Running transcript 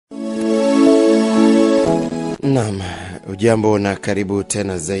Naam, ujambo na karibu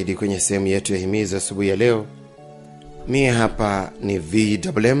tena zaidi kwenye sehemu yetu ya Himizo asubuhi ya leo. Mie hapa ni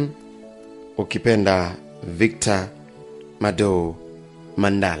VWM, ukipenda Victor Mado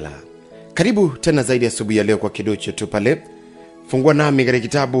Mandala. Karibu tena zaidi asubuhi ya leo kwa kidocho tu pale. Fungua nami katika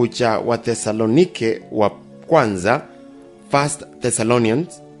kitabu cha Wathesalonike wa kwanza, 1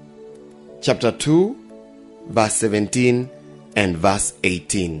 Thessalonians chapter 2 verse 17 and verse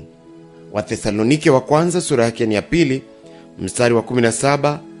 18. Wathesalonike wa kwanza sura yake ni ya pili, mstari wa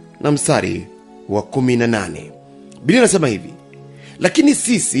 17 na mstari wa 18. Biblia inasema hivi: lakini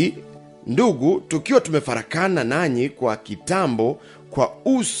sisi ndugu, tukiwa tumefarakana nanyi kwa kitambo, kwa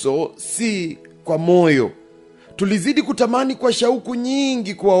uso si kwa moyo, tulizidi kutamani kwa shauku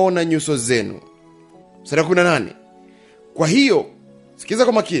nyingi kuwaona nyuso zenu. Mstari wa 18. Kwa hiyo sikiza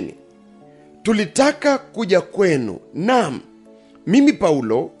kwa makini, tulitaka kuja kwenu, naam, mimi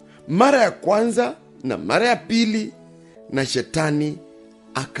Paulo, mara ya kwanza na mara ya pili, na shetani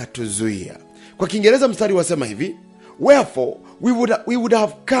akatuzuia. Kwa Kiingereza mstari wasema hivi: wherefore we would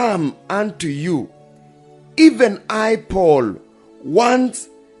have come unto you, even I Paul, once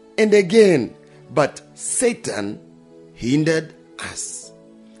and again, but Satan hindered us.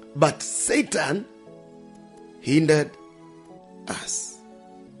 But Satan hindered us.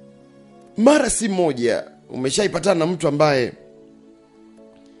 Mara si moja umeshaipatana na mtu ambaye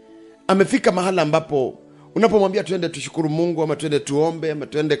amefika mahala ambapo unapomwambia tuende tushukuru Mungu, ama tuende tuombe, ama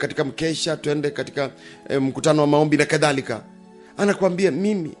tuende katika mkesha, tuende katika mkutano wa maombi na kadhalika, anakuambia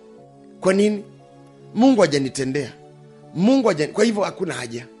mimi, kwa nini? Mungu hajanitendea, kwa hivyo hakuna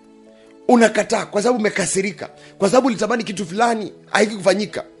haja. Unakataa kwa sababu umekasirika, kwa sababu ulitamani kitu fulani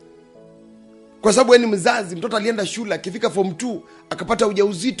haikufanyika, kwa sababu wewe ni mzazi, mtoto alienda shule, akifika form 2 akapata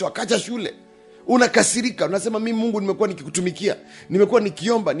ujauzito, akaacha shule. Unakasirika, unasema mimi Mungu nimekuwa nikikutumikia, nimekuwa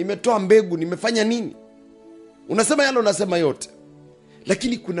nikiomba, nimetoa mbegu, nimefanya nini? Unasema yale, unasema yote.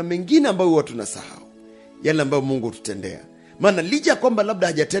 Lakini kuna mengine ambayo huwa tunasahau, yale ambayo Mungu hututendea. Maana licha kwamba labda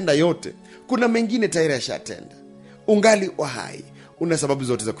hajatenda yote, kuna mengine tayari ashatenda. Ungali wa hai, una sababu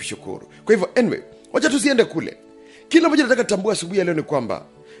zote za kushukuru. Kwa hivyo anyway, wacha tusiende kule. Kila mmoja nataka tutambue asubuhi ya leo ni kwamba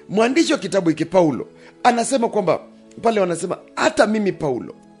mwandishi wa kitabu hiki Paulo anasema kwamba pale wanasema hata mimi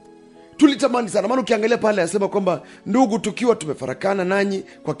Paulo tulitamani sana. Maana ukiangalia pale anasema kwamba ndugu, tukiwa tumefarakana nanyi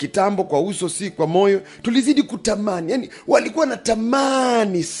kwa kitambo, kwa uso si kwa moyo, tulizidi kutamani. Yani walikuwa na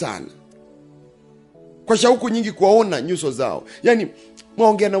tamani sana, kwa shauku nyingi kuwaona nyuso zao. Yani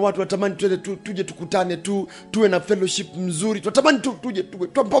mwaongea na watu, watamani tuje tukutane tuwe na fellowship mzuri, tutamani tuje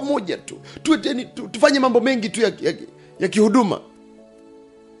pamoja tufanye mambo mengi tu ya kihuduma.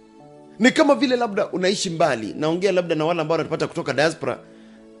 Ni kama vile labda unaishi mbali, naongea labda na wale ambao wanapata kutoka diaspora.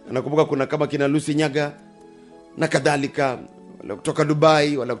 Nakumbuka kuna kama kina Lucy Nyaga na kadhalika, wala kutoka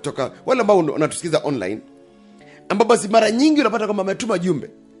Dubai, wala kutoka wale ambao unatusikiza online, ambao basi mara nyingi unapata kwamba ametuma jumbe,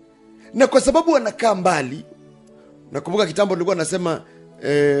 na kwa sababu wanakaa mbali. Nakumbuka kitambo nilikuwa nasema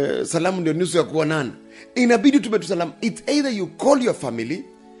salamu ndio nusu ya kuonana. Inabidi tumetusalamu. It's either you call your family,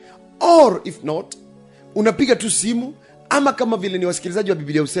 or if not, unapiga tu simu, ama kama vile ni wasikilizaji wa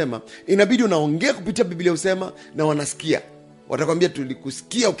Biblia Husema, inabidi unaongea kupitia Biblia Husema na wanasikia. Watakwambia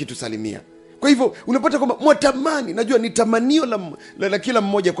tulikusikia ukitusalimia. Kwa hivyo unapata kwamba mwatamani, najua ni tamanio la kila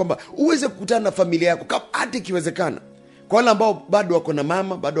mmoja kwamba uweze kukutana na familia yako kama hata ikiwezekana. Kwa wale ambao bado wako na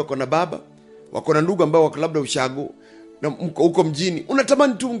mama, bado wako na baba, wako na ndugu ambao wako labda ushago na huko mjini,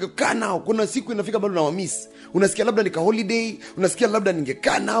 unatamani tu ungekaa nao. Kuna siku inafika bado na wamiss. Unasikia labda nika holiday, unasikia labda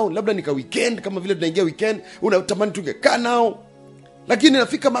ningekaa nao, labda nika weekend, kama vile tunaingia weekend, unatamani tu ungekaa nao. Lakini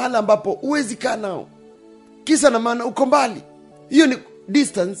inafika mahala ambapo uwezi kaa nao, kisa na maana uko mbali. Hiyo ni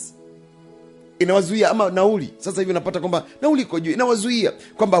distance inawazuia, ama nauli. Sasa hivi unapata kwamba nauli iko juu, inawazuia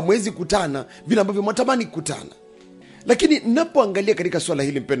kwamba mwezi kutana vile ambavyo mwatamani kutana. Lakini ninapoangalia katika swala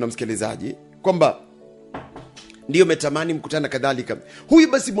hili, mpendwa msikilizaji, kwamba ndio metamani mkutana kadhalika,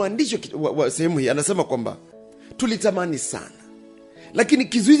 huyu basi mwandishi wa sehemu hii anasema kwamba tulitamani sana, lakini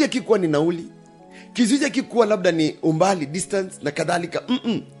kizuizi kikuwa ni nauli, kizuizi kikuwa labda ni umbali, distance na kadhalika.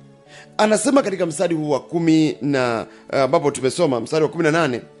 Anasema katika mstari huu wa 10 na ambapo tumesoma mstari wa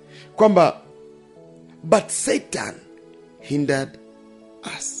 18 kwamba but Satan hindered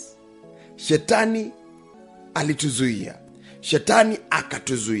us. Shetani alituzuia, shetani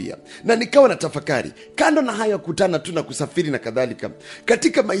akatuzuia. Na nikawa na tafakari, kando na haya kutana tu na kusafiri na kadhalika,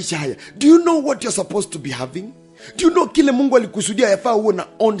 katika maisha haya, do you know what you're supposed to be having? Do you know kile Mungu alikusudia yafaa uwe na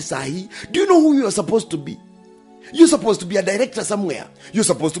on sahi? Do you know who you are supposed to be? You're supposed to be a director somewhere. You're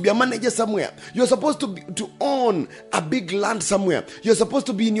supposed to be a manager somewhere. You're supposed to own a big land somewhere. You're supposed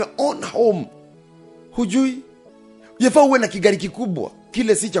to be in your own home. Hujui? Yafaa uwe na kigari kikubwa,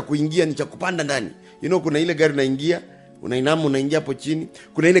 kile si cha kuingia, ni cha kupanda ndani. Kuna ile gari unaingia, unainama, unaingia hapo chini.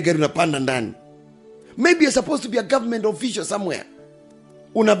 Kuna ile gari unapanda ndani. Maybe you're supposed to be a government official somewhere.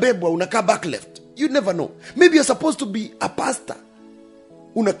 Unabebwa, unakaa back left. You never know. Maybe you're supposed to be a pastor.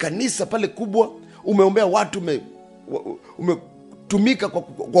 Una kanisa pale kubwa, umeombea watu, umetumika kwa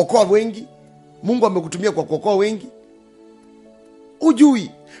kuokoa wengi. Mungu amekutumia kwa kuokoa wengi.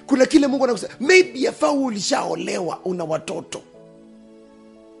 Ujui kuna kile Mungu anakusema. Maybe yafaa ulishaolewa, una watoto,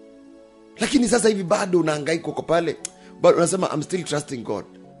 lakini sasa hivi bado unahangaika kwa pale, bado unasema I'm still trusting God.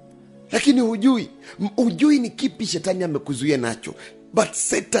 Lakini hujui ni kipi shetani amekuzuia nacho. But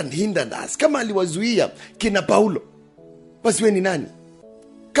Satan hindered us. Kama aliwazuia kina Paulo, basi wewe ni nani?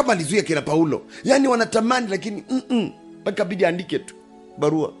 Kama alizuia kina Paulo, yani wanatamani, lakini mpaka bidi andike tu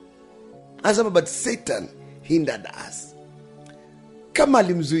barua. Anasema but Satan hindered us. Kama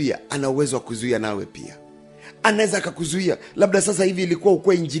alimzuia, ana uwezo wa kuzuia nawe pia. Anaweza akakuzuia. Labda sasa hivi ilikuwa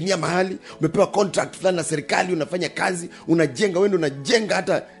ukuwa engineer mahali, umepewa contract fulani na serikali, unafanya kazi, unajenga, wewe unajenga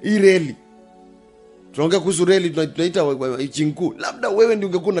hata hii reli. Tunaongea kuhusu reli, tunaita chinku. Labda wewe ndio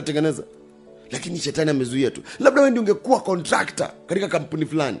ungekuwa unatengeneza, lakini shetani amezuia tu. Labda wewe ndio ungekuwa contractor katika kampuni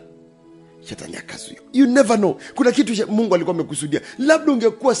fulani, shetani akazuia. You never know. Kuna kitu Mungu alikuwa amekusudia. Labda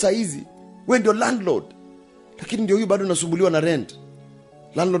ungekuwa saizi wewe ndio landlord, lakini ndio huyu bado unasumbuliwa na rent.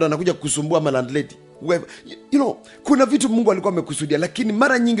 Landlord anakuja kukusumbua, ama landlady. Kuna vitu Mungu alikuwa amekusudia, lakini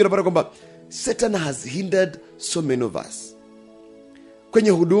mara nyingi unapata kwamba Satan has hindered so many of us. Kwenye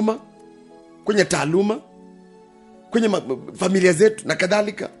huduma, kwenye taaluma, kwenye familia zetu na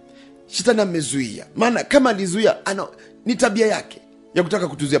kadhalika, shetani amezuia. Maana kama alizuia, ni tabia yake ya kutaka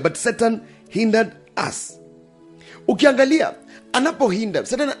kutuzuia. But Satan hindered us. Ukiangalia,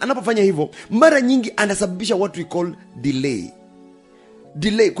 Satan anapofanya hivyo, mara nyingi anasababisha what we call delay,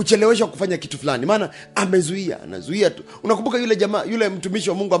 kuchelewesha kufanya kitu fulani. Maana anazuia tu. Unakumbuka yule mtumishi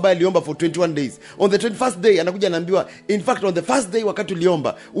wa Mungu ambaye aliomba for 21 days. On the 21st day anakuja anaambiwa, in fact on the first day wakati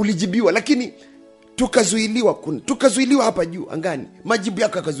uliomba ulijibiwa, lakini tukazuiliwa hapa juu angani, majibu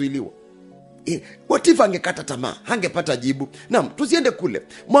yako yakazuiliwa. What if angekata tamaa, hangepata jibu? Naam, tusiende kule.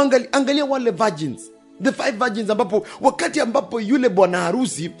 Angalia wale virgins, the 5 virgins, wakati ambapo yule bwana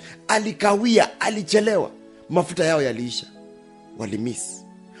harusi alikawia, alichelewa, mafuta yao yaliisha, walimiss.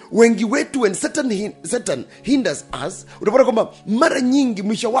 Wengi wetu, when Satan hinders us, utapata kwamba mara nyingi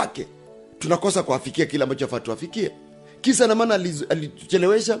mwisho wake tunakosa kuafikia kile ambacho afaa tuafikie. Kisa na maana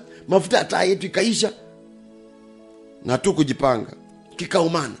alituchelewesha, mafuta ya taa yetu ikaisha, na tu kujipanga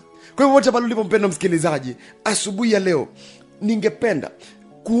kikaumana. Kwa hivyo wote pale ulipo, mpendwa msikilizaji, asubuhi ya leo ningependa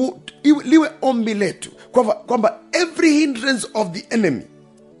liwe ombi letu kwamba every hindrance of the enemy,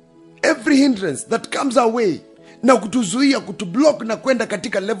 every hindrance that comes our way, na kutuzuia, kutublock na kwenda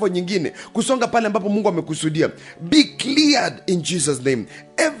katika level nyingine, kusonga pale ambapo Mungu amekusudia, be cleared in Jesus name.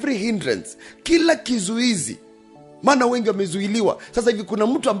 Every hindrance, kila kizuizi. Maana wengi wamezuiliwa. Sasa hivi kuna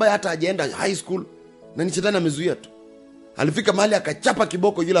mtu ambaye hata hajaenda high school na ni shetani amezuia tu. Alifika mahali akachapa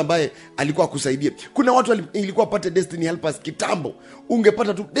kiboko yule ambaye alikuwa akusaidia. Kuna watu ilikuwa pate destiny helpers kitambo.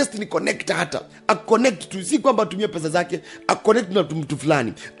 Ungepata tu destiny connector, hata connect tu, si kwamba atumie pesa zake, connect na mtu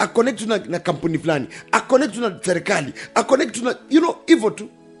fulani, connect na kampuni fulani, connect na serikali, connect na hivyo tu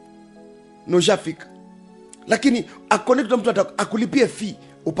na ushafika. Lakini connect na mtu akulipie fee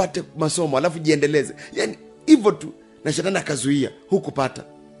upate masomo alafu jiendeleze. Yani hivyo tu, na shetani akazuia, hukupata.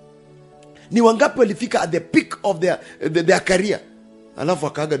 Ni wangapi walifika at the peak of their career alafu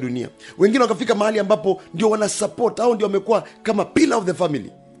wakaaga dunia? Wengine wakafika mahali ambapo ndio wana support, au ndio wamekuwa kama pillar of the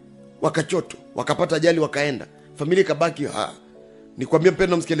family, wakachoto, wakapata ajali, wakaenda, familia ikabaki. Nikwambia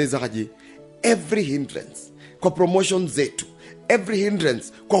mpendwa msikilizaji, every hindrance kwa promotion zetu, every hindrance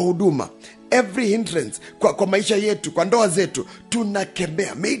kwa huduma, every hindrance kwa maisha yetu, kwa ndoa zetu,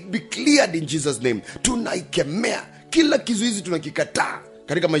 tunakemea. May it be cleared in Jesus name. Tunaikemea kila kizuizi, tunakikataa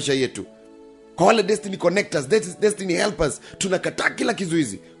katika maisha yetu. Kwa wale destiny connectors, destiny helpers, tunakataa kila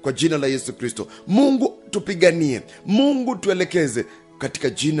kizuizi kwa jina la Yesu Kristo. Mungu tupiganie, Mungu tuelekeze katika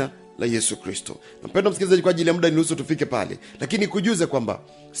jina la Yesu Kristo. Mpendwa msikilizaji, kwa ajili ya muda niruhusu tufike pale, lakini kujuze kwamba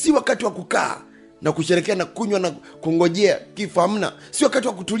si wakati wa kukaa na kusherekea na kunywa na kungojea kifo. Hamna. Si wakati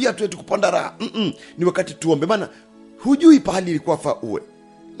wa kutulia tu kuponda raha. Ni wakati tuombe. Maana hujui pahali ilikuwa faa uwe,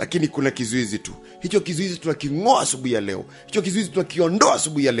 lakini kuna kizuizi tu. Hicho kizuizi tunaking'oa asubuhi ya leo. Hicho kizuizi tunakiondoa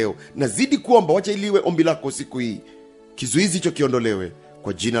asubuhi ya leo. Nazidi kuomba, wacha iliwe ombi lako siku hii. Kizuizi hicho kiondolewe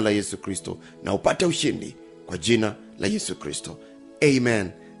kwa jina la Yesu Kristo, na upate ushindi kwa jina la Yesu Kristo. Amen.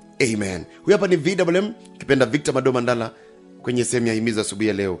 Amen. Huyu hapa ni VMM, kipenda Victor Mandala, kwenye sehemu ya Himizo asubuhi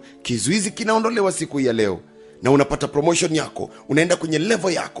ya leo. Kizuizi kinaondolewa siku hii ya leo, na unapata promotion yako, unaenda kwenye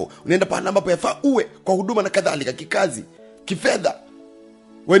level yako, unaenda pale ambapo yafaa uwe kwa huduma na kadhalika, kikazi, kifedha.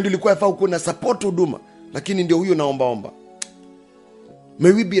 Wewe ndio ulikuwa yafaa uko na support huduma, lakini ndio huyo naomba.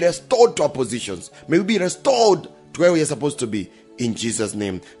 May we be restored to our positions. May we be restored to where we are supposed to be, in Jesus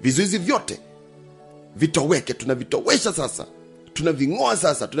name. Vizuizi vyote vitoweke, tunavitowesha sasa, tunaving'oa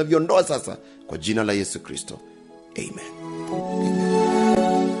sasa, tunaviondoa sasa kwa jina la Yesu Kristo. Amen.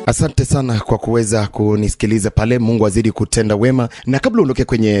 Asante sana kwa kuweza kunisikiliza pale. Mungu azidi kutenda wema. Na kabla uondoke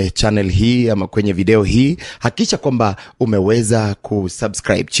kwenye channel hii ama kwenye video hii, hakikisha kwamba umeweza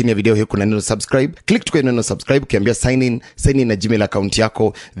kusubscribe. Chini ya video hii kuna neno subscribe. Click tu kwenye neno subscribe, ukiambia sign in na Gmail account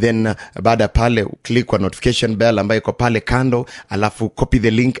yako. Then baada pale click kwa notification bell ambayo iko pale kando, alafu copy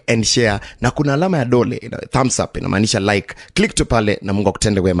the link and share. Na kuna alama ya dole, thumbs up, inamaanisha like. Click tu pale na Mungu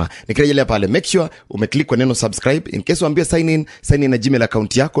akutende wema. Nikirejelea pale, make sure umeclick kwa neno subscribe. In case uambia sign in na Gmail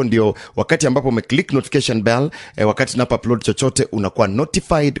account yako, ndio wakati ambapo umeclick notification bell, wakati napo upload chochote unakuwa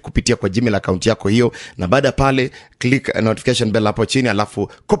notified kupitia kwa Gmail account yako hiyo. Na baada pale click notification bell hapo chini, alafu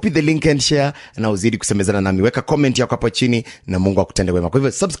copy the link and share, na uzidi kusemezana nami. Weka comment yako hapo chini na Mungu akutende wema. Kwa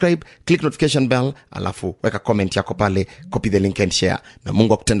hivyo subscribe, click notification bell, alafu weka comment yako pale, copy the link and share, na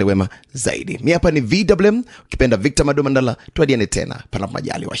Mungu akutende wema zaidi. Mimi hapa ni VMM, ukipenda Victor Mandala. Tuadiane tena panapo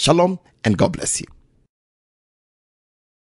majaliwa. Shalom and God bless you.